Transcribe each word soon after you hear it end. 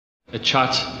a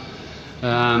chat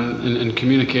and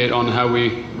communicate on how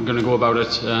we're going to go about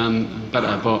it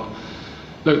better. But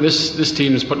look, this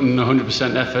team is putting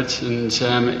 100% effort, and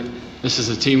this is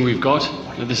the team we've got,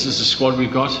 this is the squad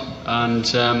we've got,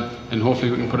 and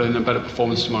hopefully we can put in a better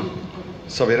performance tomorrow.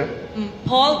 Savira?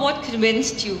 Paul, what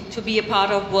convinced you to be a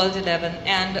part of World 11?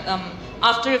 And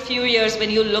after a few years, when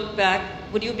you look back,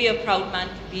 would you be a proud man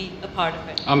to be a part of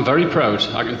it? I'm very proud.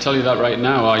 I can tell you that right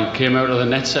now. I came out of the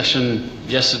net session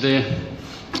yesterday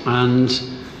and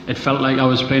it felt like I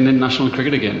was playing international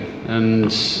cricket again.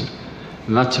 And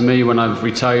that to me, when I've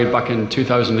retired back in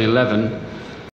 2011,